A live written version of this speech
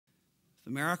If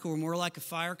America were more like a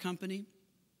fire company,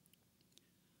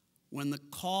 when the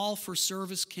call for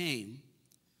service came,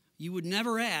 you would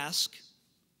never ask,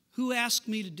 who asked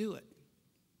me to do it?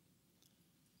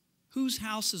 Whose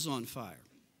house is on fire?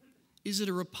 Is it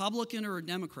a Republican or a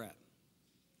Democrat?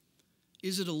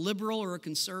 Is it a liberal or a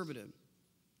conservative?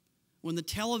 When the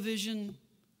television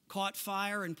caught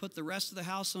fire and put the rest of the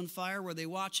house on fire, were they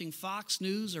watching Fox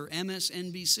News or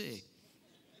MSNBC?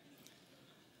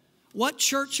 What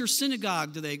church or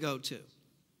synagogue do they go to?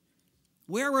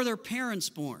 Where were their parents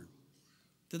born?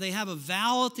 Do they have a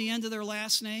vowel at the end of their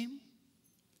last name?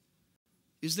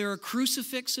 Is there a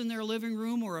crucifix in their living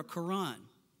room or a Quran?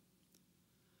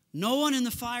 No one in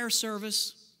the fire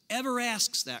service ever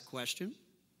asks that question.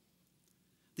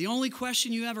 The only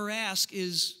question you ever ask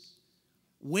is,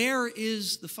 where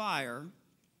is the fire?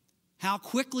 How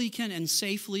quickly and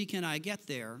safely can I get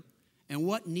there? And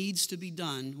what needs to be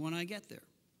done when I get there?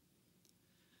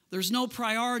 There's no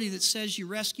priority that says you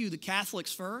rescue the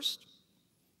Catholics first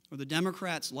or the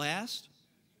Democrats last.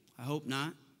 I hope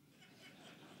not.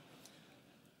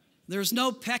 There's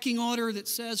no pecking order that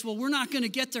says, well, we're not going to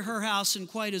get to her house in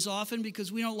quite as often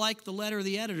because we don't like the letter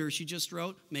the editor she just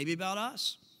wrote, maybe about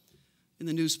us, in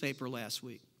the newspaper last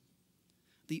week.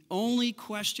 The only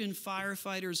question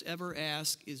firefighters ever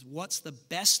ask is, what's the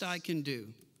best I can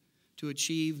do to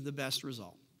achieve the best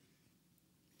result?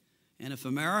 And if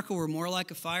America were more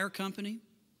like a fire company,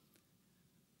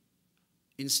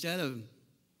 instead of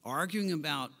arguing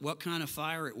about what kind of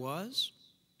fire it was,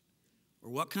 or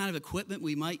what kind of equipment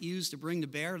we might use to bring to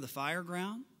bear to the fire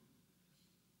ground,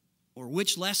 or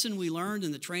which lesson we learned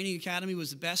in the training academy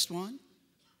was the best one,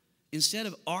 instead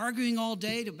of arguing all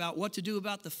day about what to do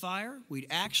about the fire, we'd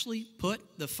actually put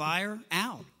the fire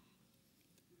out.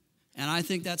 And I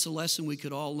think that's a lesson we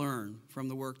could all learn from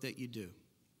the work that you do.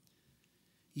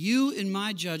 You, in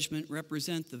my judgment,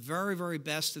 represent the very, very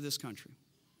best of this country.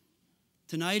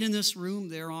 Tonight in this room,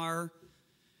 there are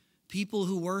people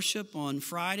who worship on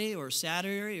Friday or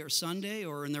Saturday or Sunday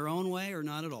or in their own way or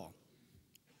not at all.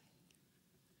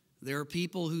 There are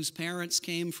people whose parents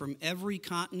came from every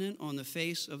continent on the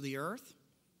face of the earth.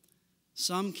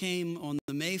 Some came on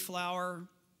the Mayflower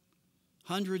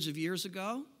hundreds of years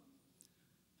ago.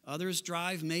 Others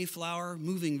drive Mayflower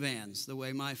moving vans the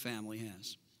way my family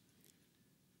has.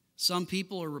 Some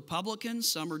people are Republicans,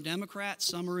 some are Democrats,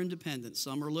 some are independents,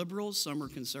 some are liberals, some are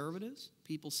conservatives.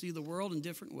 People see the world in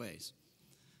different ways.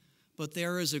 But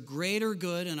there is a greater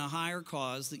good and a higher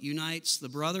cause that unites the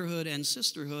brotherhood and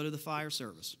sisterhood of the fire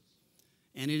service.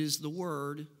 And it is the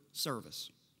word service.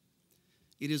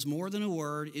 It is more than a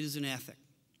word, it is an ethic.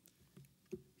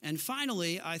 And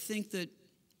finally, I think that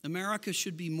America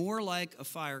should be more like a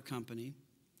fire company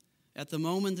at the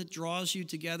moment that draws you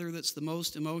together that's the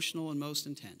most emotional and most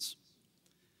intense.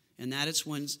 And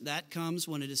that comes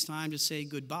when it is time to say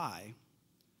goodbye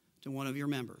to one of your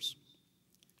members.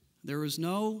 There is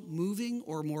no moving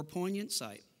or more poignant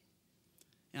sight,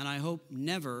 and I hope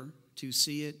never to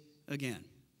see it again,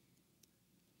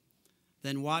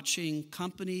 than watching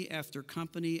company after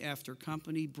company after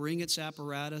company bring its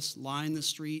apparatus, line the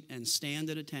street, and stand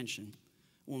at attention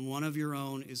when one of your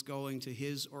own is going to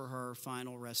his or her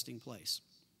final resting place.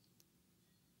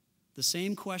 The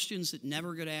same questions that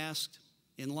never get asked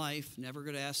in life never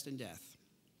get asked in death.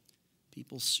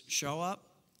 People show up,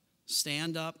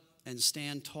 stand and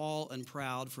stand tall and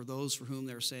proud for those for whom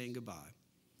they're saying goodbye.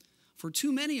 For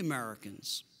too many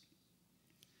Americans,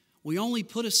 we only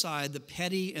put aside the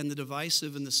petty and the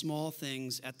divisive and the small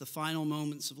things at the final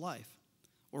moments of life,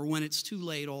 or when it's too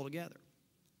late altogether.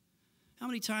 How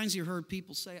many times have you heard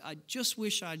people say, I just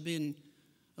wish I'd been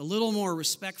a little more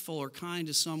respectful or kind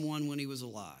to someone when he was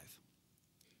alive?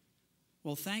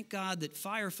 Well, thank God that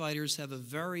firefighters have a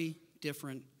very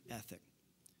different ethic.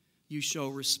 You show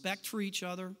respect for each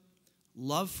other,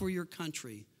 love for your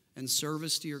country, and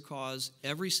service to your cause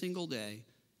every single day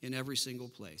in every single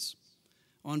place.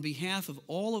 On behalf of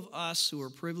all of us who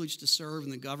are privileged to serve in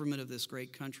the government of this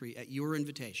great country at your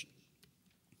invitation,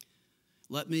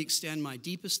 let me extend my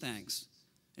deepest thanks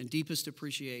and deepest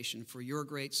appreciation for your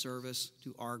great service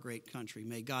to our great country.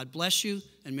 May God bless you,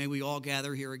 and may we all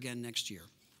gather here again next year.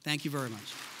 Thank you very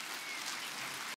much.